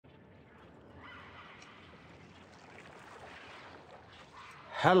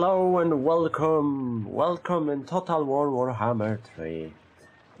Hello and welcome in Total War Warhammer 3.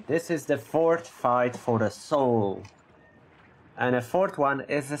 This is the fourth fight for the soul. And the fourth one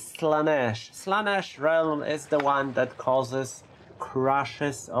is a Slaanesh. Slaanesh realm is the one that causes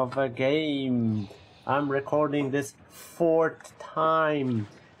crashes of a game. I'm recording this fourth time.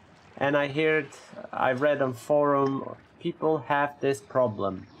 And I read on forum, people have this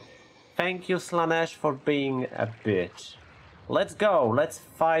problem. Thank you Slaanesh for being a bitch. Let's go, let's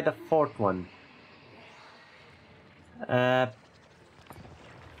fight the fourth one.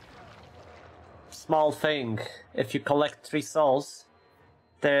 Small thing, if you collect 3 souls,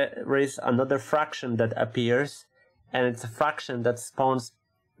 there is another fraction that appears, and it's a fraction that spawns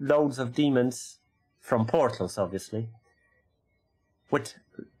loads of demons from portals, obviously, with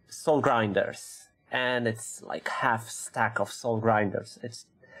soul grinders. And it's like half stack of soul grinders. It's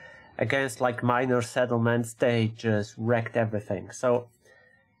against like minor settlements, they just wrecked everything. So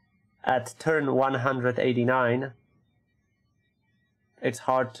at turn 189, it's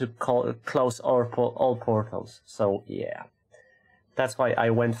hard to close all portals. So yeah, that's why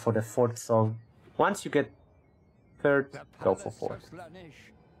I went for the 4th soul. Once you get 3rd, go for 4th.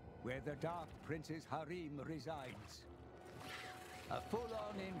 Slaanesh, where the Dark Prince's harem resides. A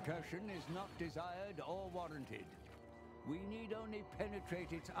full-on incursion is not desired or warranted. We need only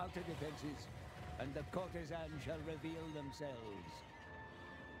penetrate its outer defenses, and the courtesans shall reveal themselves.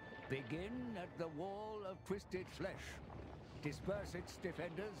 Begin at the Wall of Twisted Flesh. Disperse its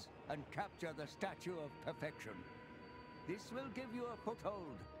defenders and capture the Statue of Perfection. This will give you a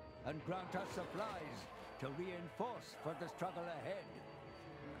foothold and grant us supplies to reinforce for the struggle ahead.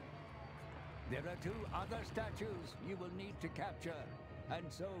 There are 2 other statues you will need to capture, and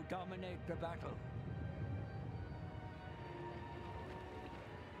so dominate the battle.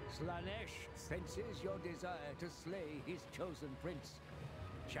 Slaanesh senses your desire to slay his chosen prince.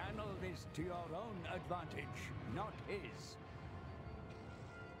 Channel this to your own advantage, not his.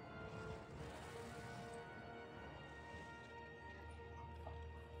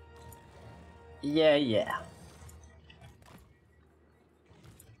 Yeah.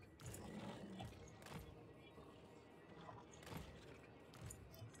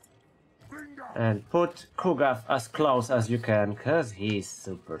 And put Ku'gath as close as you can, cause he's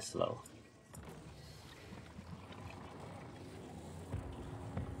super slow.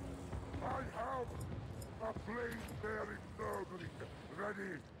 I have a blade-bearing Nurgling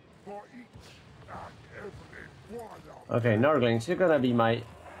ready for each and every one of Okay, Nurglings, you're gonna be my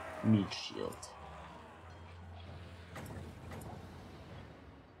meat shield.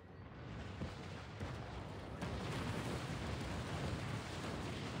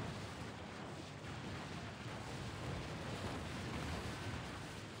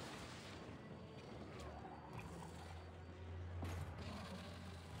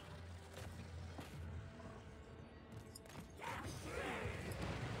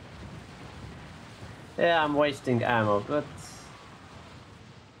 Yeah, I'm wasting ammo, but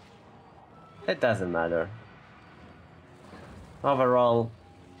it doesn't matter. Overall,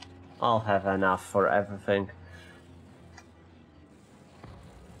 I'll have enough for everything.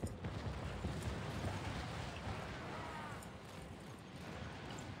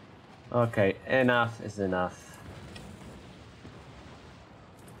 Okay, enough is enough.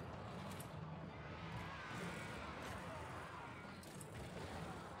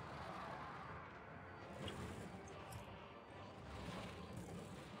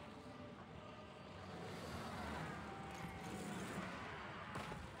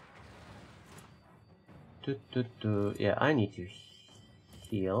 Yeah, I need to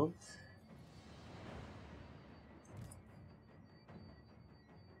heal.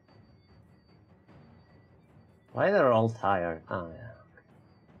 Why they're all tired? Oh yeah.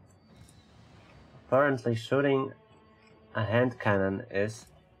 Apparently shooting a hand cannon is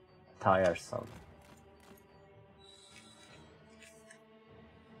tiresome.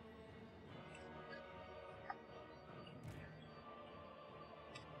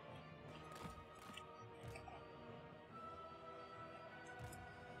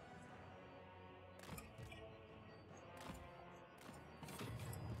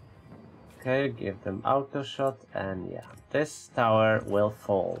 Okay, give them auto shot, and yeah, this tower will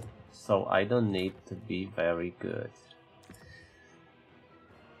fall, so I don't need to be very good.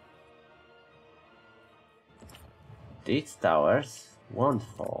 These towers won't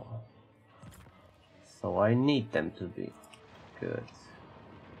fall, so I need them to be good.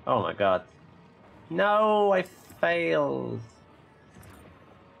 Oh my god. No, I failed.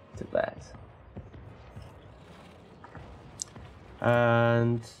 Too bad.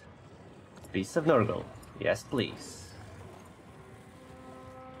 And Beast of Nurgle. Yes, please.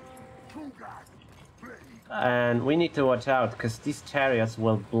 And we need to watch out, because these chariots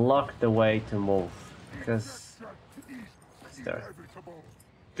will block the way to move.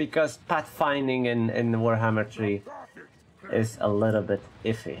 Because pathfinding in Warhammer 3 is a little bit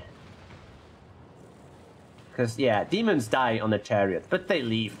iffy. Because, yeah, demons die on a chariot, but they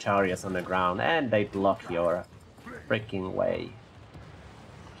leave chariots on the ground and they block your freaking way.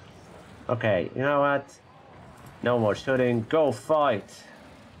 Okay, you know what? No more shooting, go fight!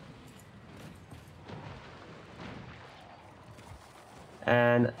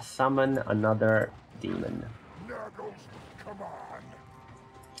 And summon another demon.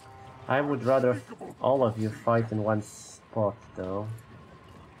 I would rather all of you fight in one spot, though.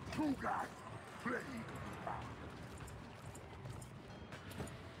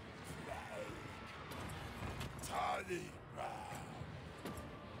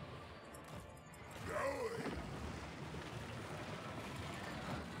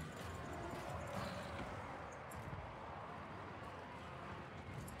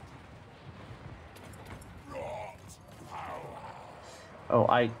 Oh,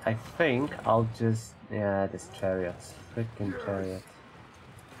 I think I'll just... Yeah, this chariot. Freaking chariot.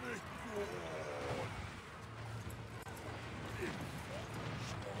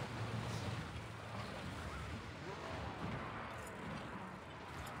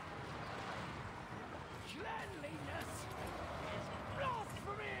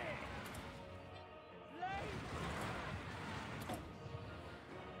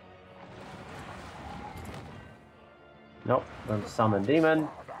 Nope, don't summon demon.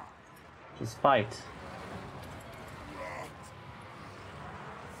 Just fight.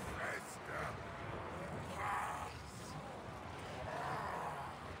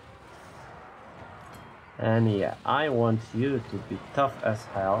 And yeah, I want you to be tough as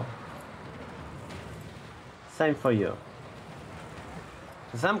hell. Same for you.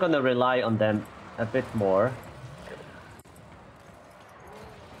 Because I'm gonna rely on them a bit more.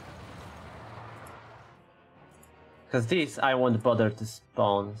 Because these I won't bother to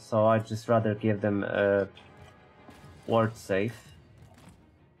spawn, so I'd just rather give them a ward safe.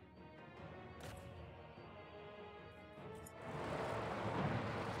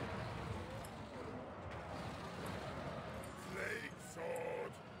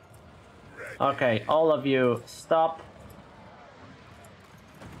 Okay, all of you stop.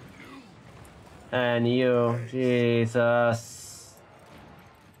 And you, Jesus.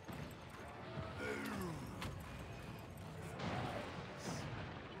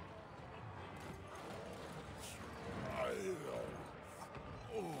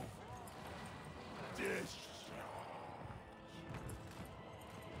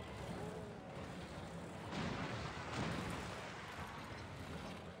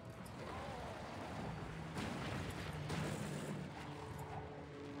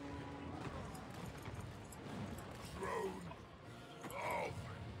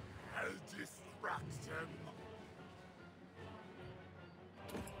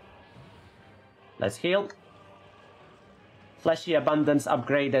 Let's heal. Fleshy Abundance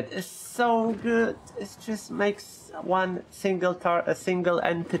upgraded is so good. It just makes one single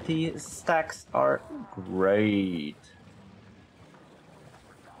entity stacks are great.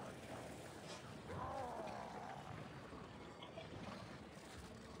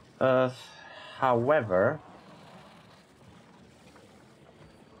 However,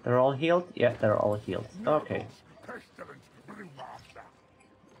 they're all healed? Yeah, they're all healed. Okay.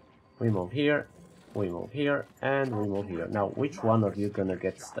 We move here. We move here, and we move here. Now, which one of you gonna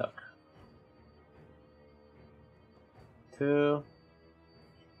get stuck? Two.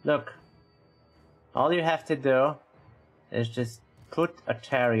 Look. All you have to do is just put a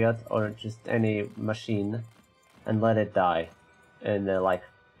chariot or just any machine and let it die in the, like,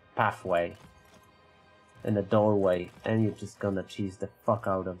 pathway. In the doorway. And you're just gonna cheese the fuck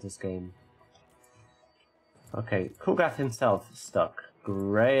out of this game. Okay, Ku'gath himself is stuck.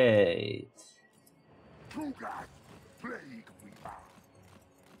 Great. Ku'gath Plaguefather.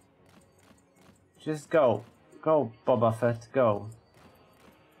 Just go. Go, Boba Fett, go.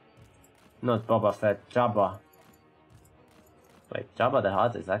 Not Boba Fett, Jabba. Wait, Jabba the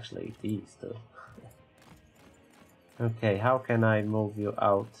Hutt is actually these two. Okay, how can I move you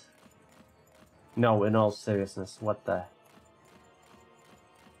out? No, in all seriousness, what the...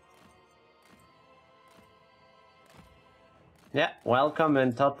 Yeah, welcome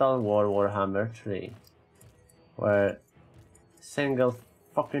in Total War Warhammer 3. Where single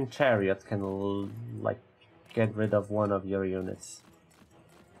fucking chariot can, like, get rid of one of your units.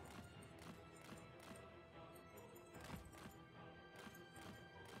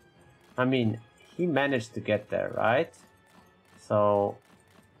 I mean, he managed to get there, right? So...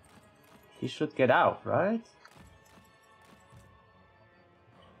 he should get out, right?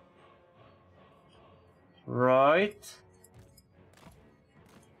 Right.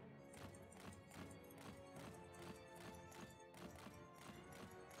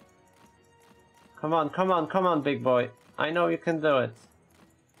 Come on, come on, come on, big boy. I know you can do it.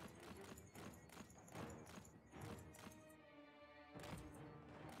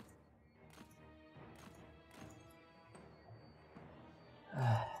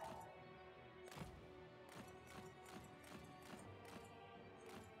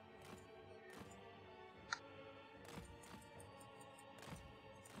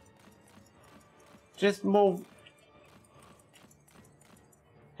 Just move.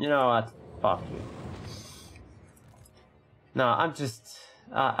 You know what? Fuck you. No, I'm just...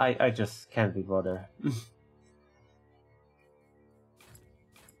 I just can't be bothered.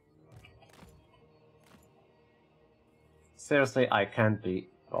 Seriously, I can't be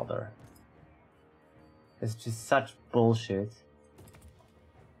bothered. It's just such bullshit.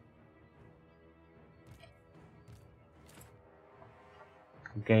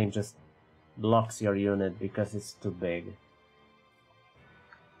 The game just blocks your unit because it's too big.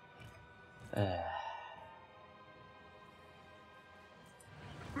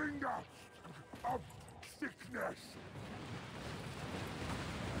 Bringer of sickness.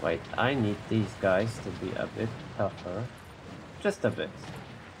 Wait, I need these guys to be a bit tougher. Just a bit.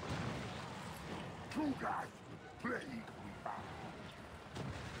 Ku'gath Plaguefather.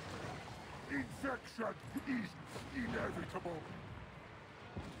 Infection is inevitable.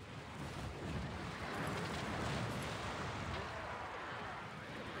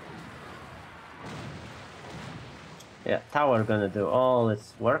 Yeah, tower gonna do all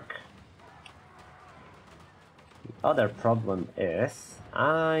its work. The other problem is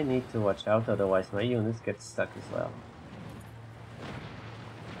I need to watch out, otherwise my units get stuck as well.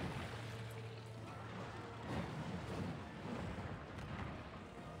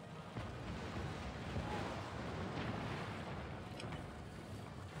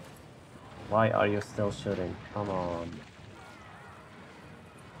 Why are you still shooting? Come on.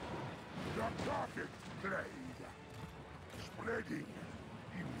 The perfect blade. Spreading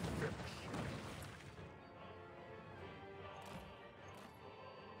infection.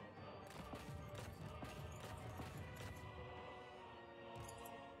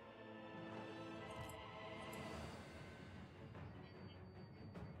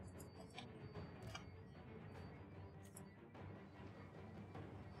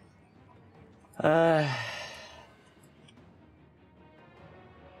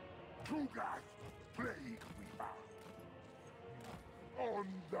 Ku'gath Plaguefather. On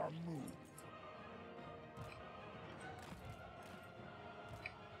the move.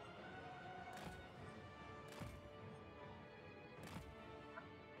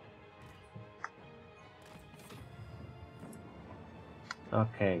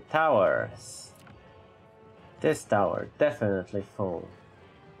 Okay, towers. This tower, definitely full.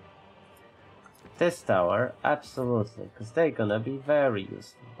 This tower, absolutely, because they're gonna be very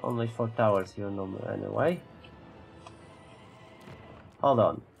useful. Only 4 towers here normal anyway. Hold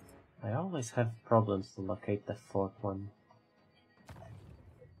on. I always have problems to locate the 4th one.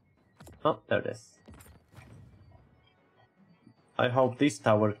 Oh, there it is. I hope this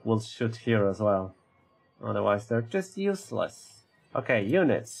tower will shoot here as well. Otherwise they're just useless. Okay,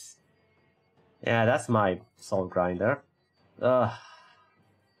 units. Yeah, that's my soul grinder. Ugh.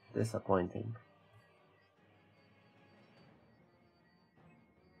 Disappointing.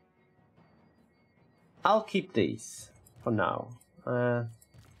 I'll keep these for now.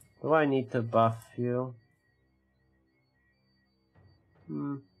 Do I need to buff you?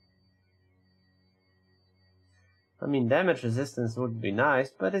 I mean, damage resistance would be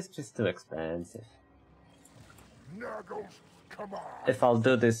nice, but it's just too expensive. Nuggles, come on. If I'll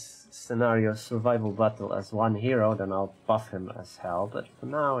do this scenario survival battle as one hero, then I'll buff him as hell, but for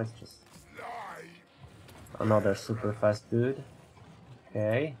now it's just another super fast dude.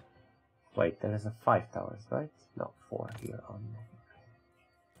 Okay. Wait, there is a 5 towers, right? No, 4 here on.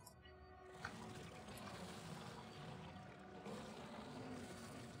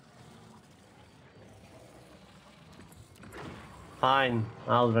 Fine,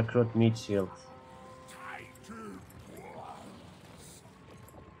 I'll recruit meat shield.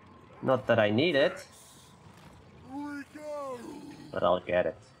 Not that I need it, but I'll get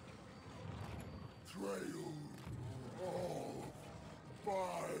it.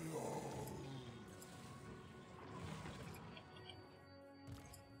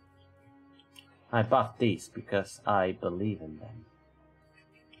 I buffed these because I believe in them.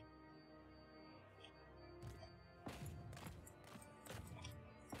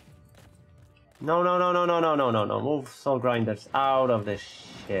 No, no, no, no, no, no, no, no, no. Move soul grinders out of this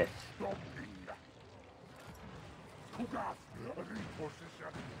shit. Stomping. Ku'gath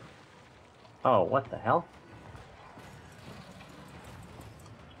reposition. Oh, what the hell?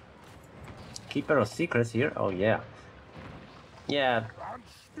 Keeper of secrets here? Oh, yeah. Yeah,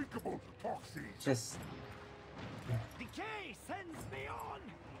 Unspeakable toxins. just Decay sends me on.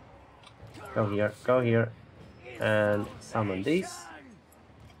 go here, and summon these.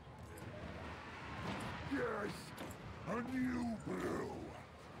 Yes, a new brew.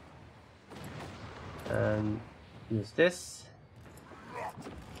 And use this. Rot,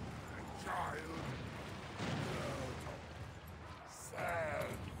 child. Sad.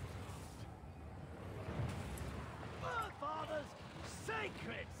 Father's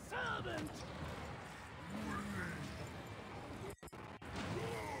sacred servant.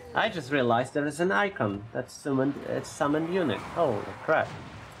 I just realized there is an icon that's summoned. It's summoned unit. Holy crap!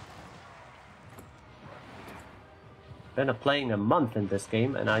 Been playing a month in this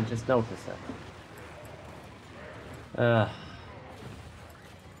game, and I just noticed it.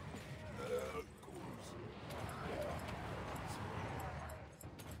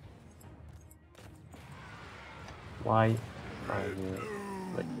 Why are you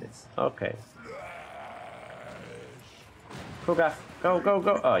like this? Okay. Ku'gath, go, go,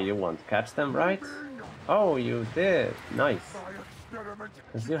 go! Oh, you want to catch them, right? Oh, you did. Nice. My experiment.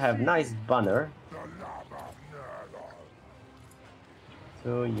 Because you have nice banner The lava nerve.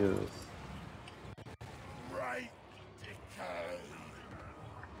 to use. Right decay.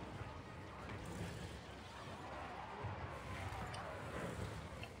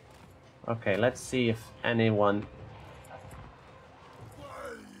 Okay, let's see if anyone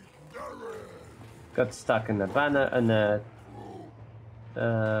got stuck in the banner and the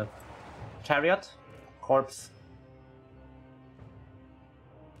chariot corpse.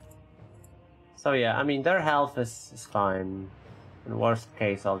 So yeah, I mean their health is fine. In worst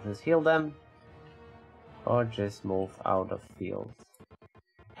case, I'll just heal them or just move out of field.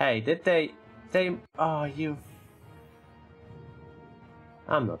 Hey, did they? Oh, you.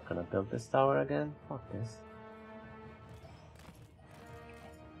 I'm not gonna build this tower again. Fuck this.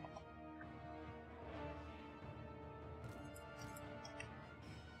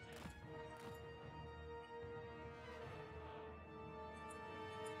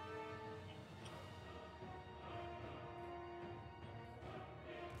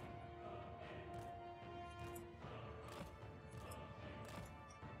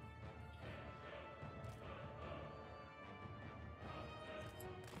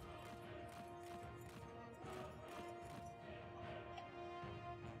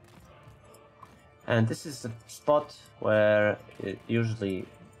 And this is the spot where it usually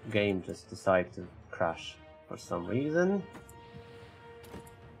game just decides to crash for some reason.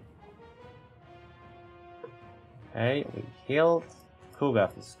 Okay, we healed.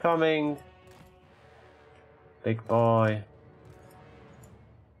 Ku'gath is coming. Big boy.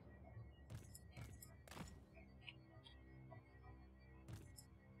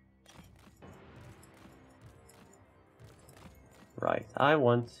 Right, I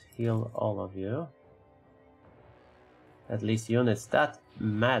want to heal all of you. At least units that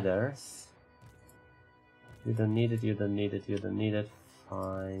matters. You don't need it, you don't need it, you don't need it.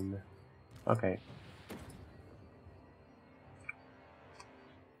 Fine. Okay.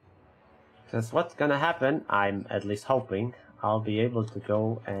 Because what's gonna happen, I'm at least hoping, I'll be able to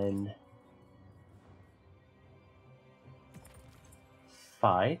go and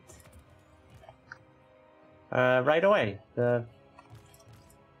fight right away. The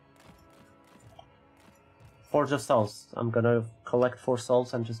Forge of Souls. I'm gonna collect 4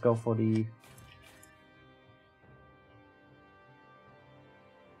 souls and just go for the...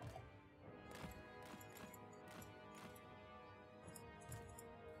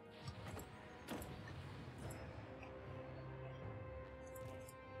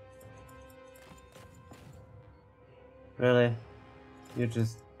 Really? You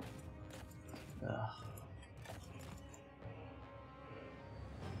just... Ugh.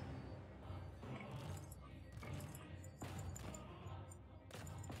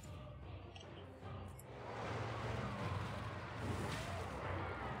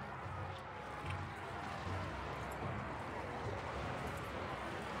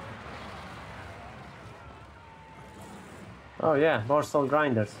 Oh yeah, more soul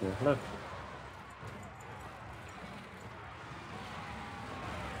grinders here, look.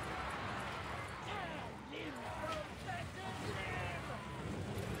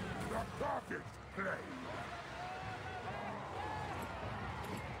 The perfect play.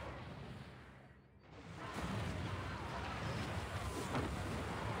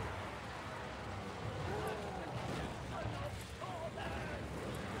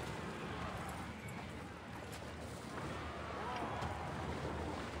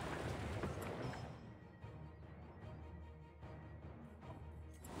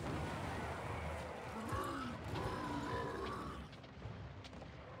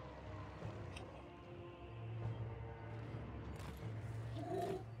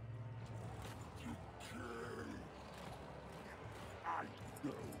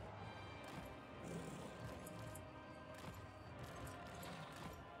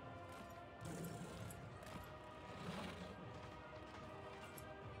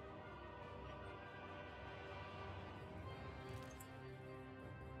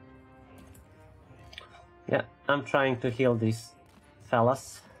 Yeah, I'm trying to heal these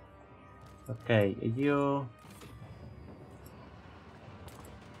fellas. Okay, you...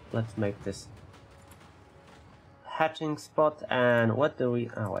 Let's make this hatching spot, and what do we...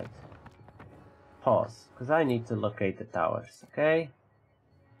 Oh, wait. Pause, because I need to locate the towers, okay?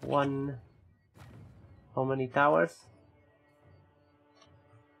 One... How many towers?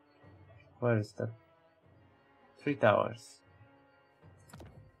 Where is the... 3 towers.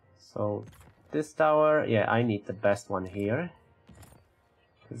 So, this tower... Yeah, I need the best one here.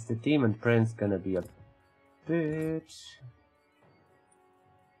 Because the Demon Prince gonna be a bitch.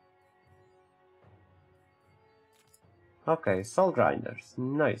 Okay, soul grinders,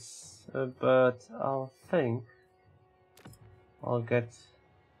 nice. But I'll think I'll get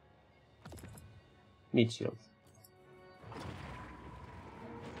meat shield.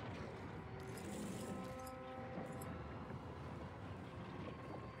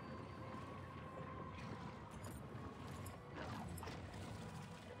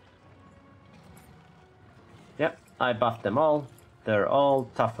 Yep, I buffed them all. They're all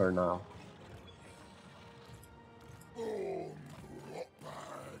tougher now.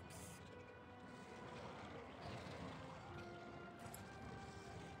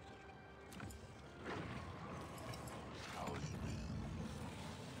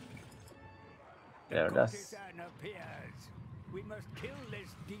 There it is. Partisan appears. We must kill this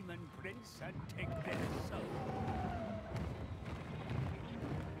demon prince and take their soul.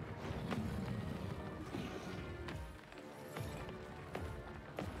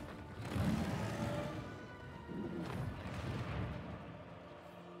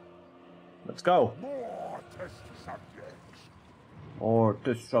 Let's go. More test subjects. Or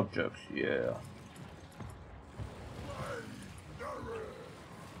test subjects, yeah.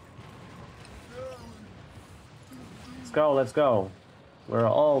 Let's go, let's go. We're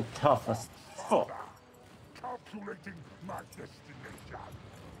all tough as fuck. Calculating my destination.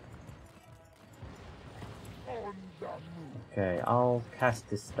 On the move. Okay, I'll cast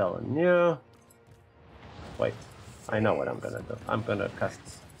this spell on you. Wait, I know what I'm gonna do. I'm gonna cast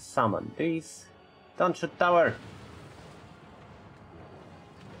summon these. Don't shoot tower!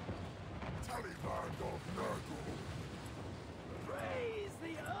 Taliban of Nurgle. Praise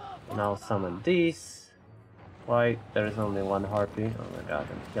the earth. And I'll summon these. Why? There is only one harpy. Oh my god,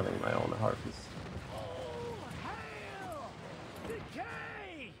 I'm killing my own harpies. All hail!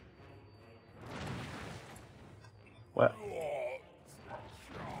 Decay! What?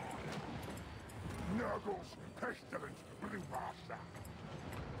 Nurgle's pestilent blue master.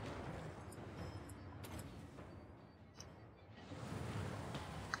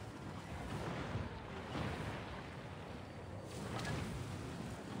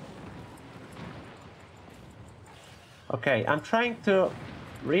 Okay, I'm trying to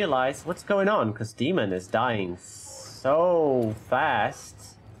realize what's going on, because Demon is dying so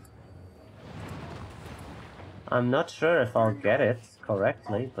fast. I'm not sure if I'll get it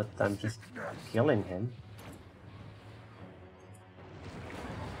correctly, but I'm just killing him.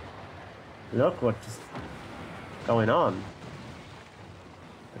 Look what's going on.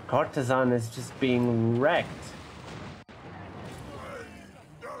 The courtesan is just being wrecked.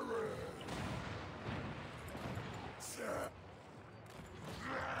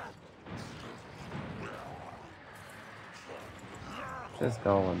 Just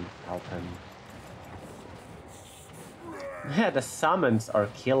go and help him. Yeah, the summons are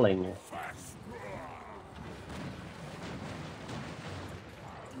killing.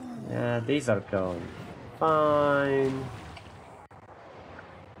 Yeah, these are going fine.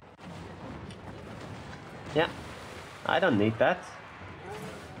 Yeah, I don't need that.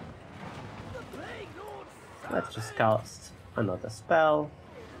 The plague lord Let's just cast another spell.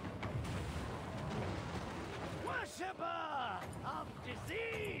 worshipper of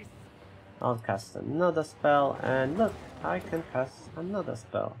disease. I'll cast another spell, and look, I can cast another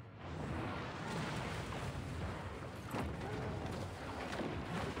spell.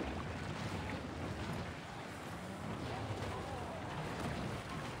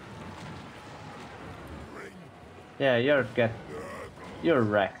 Yeah, you're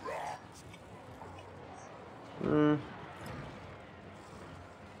wrecked.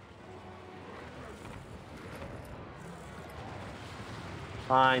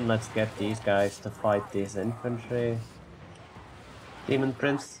 Fine, let's get these guys to fight these infantry. Demon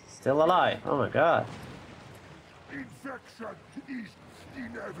Prince still alive. Oh my god. Infection is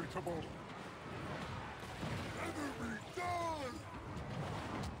inevitable. Enemy down.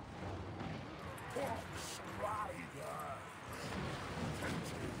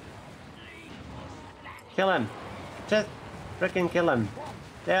 Kill him. Just freaking kill him.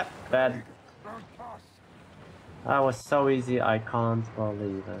 Yep, bad. That was so easy, I can't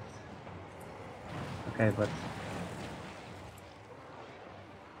believe it. Okay, but...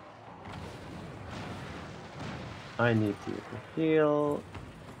 I need you to heal.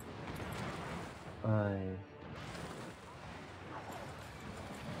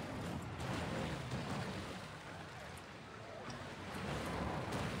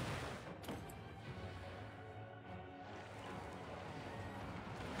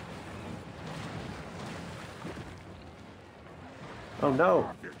 Oh no!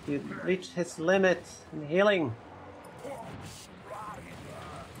 He reached his limit in healing!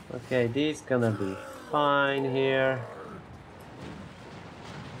 Okay, this gonna be fine here.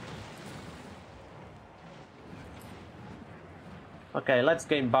 Okay, let's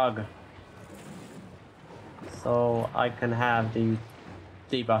game bug. So I can have the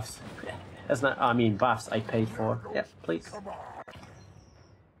debuffs. That's not, I mean buffs I paid for. Yeah, please.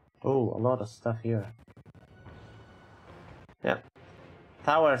 Oh, a lot of stuff here. Yeah.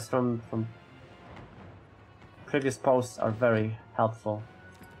 Towers from previous posts are very helpful.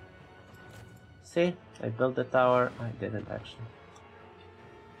 See? I built the tower. I didn't actually.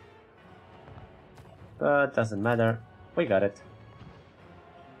 But doesn't matter. We got it.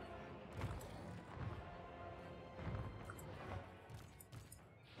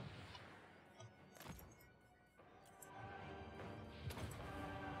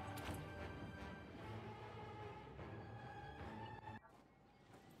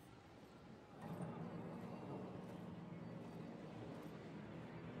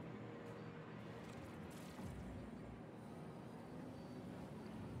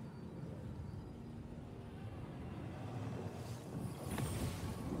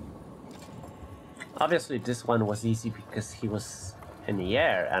 Obviously this one was easy because he was in the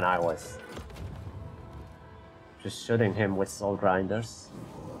air and I was just shooting him with soul grinders.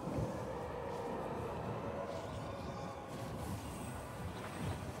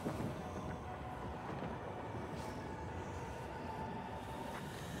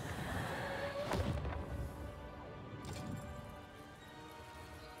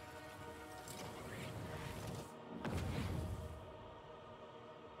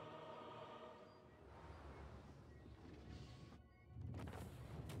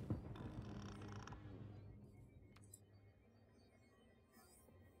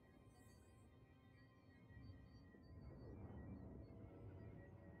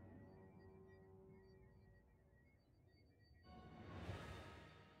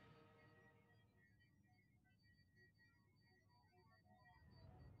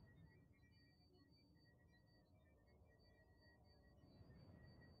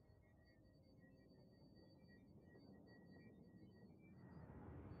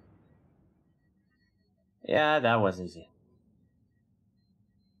 Yeah, that was easy.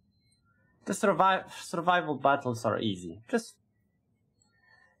 The survival battles are easy. Just...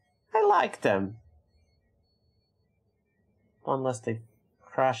 I like them. Unless they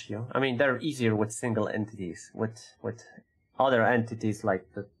crash you. I mean, they're easier with single entities. With other entities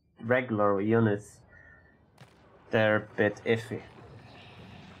like the regular units, they're a bit iffy.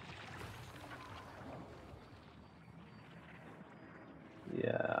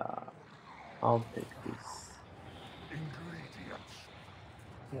 Yeah, I'll take this. Ingredients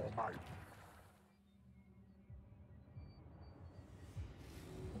for my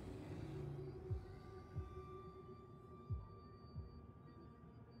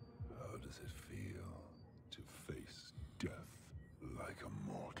How does it feel to face death like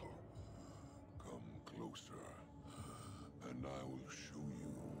a mortal? Come closer, and I will show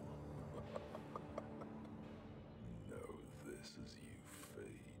you. Know this as you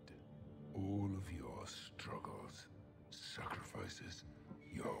fade. All of your struggles, sacrifices,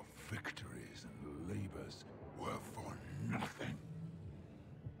 your victories and labors were for nothing.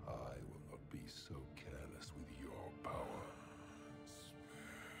 I will not be so careless with your power.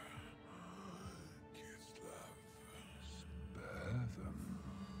 Spare them.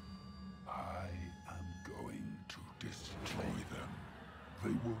 I am going to destroy them.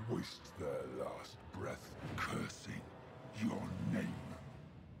 They will waste their last breath cursing your name.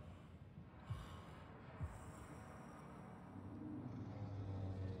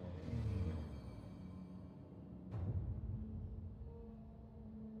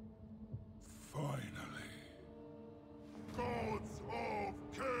 Finally. gods of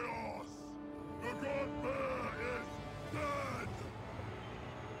chaos! The god bear is dead!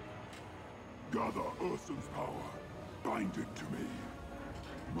 Gather Ursum's power. Bind it to me.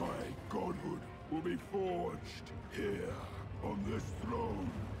 My godhood will be forged here on this throne.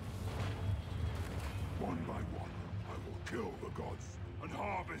 One by one, I will kill the gods and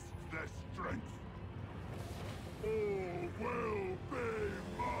harvest their strength. All will be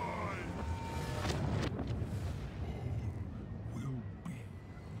mine. Will be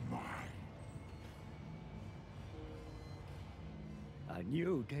mine. A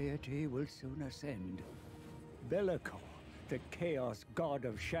new deity will soon ascend. Bellicor, the Chaos God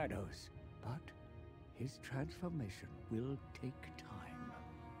of Shadows. But his transformation will take time.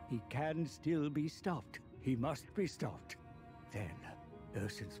 He can still be stopped. He must be stopped. Then,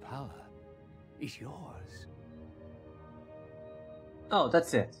 Ursun's power is yours. Oh,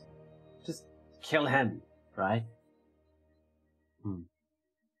 that's it. Just kill him, right?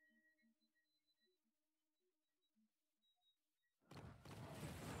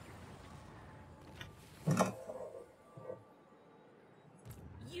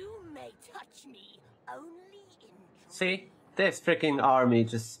 You may touch me only in See? This freaking army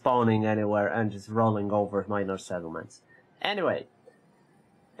just spawning anywhere and just rolling over minor settlements. Anyway,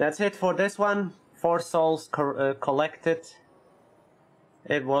 that's it for this one. 4 souls collected.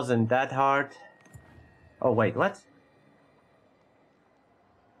 It wasn't that hard. Oh wait, what?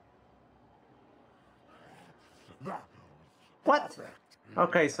 What?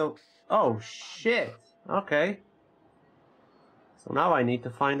 Okay, so... Oh shit. Okay. So now I need to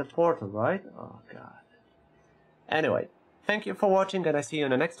find a portal, right? Oh god. Anyway, thank you for watching and I see you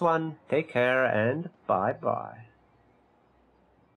in the next one. Take care and bye bye.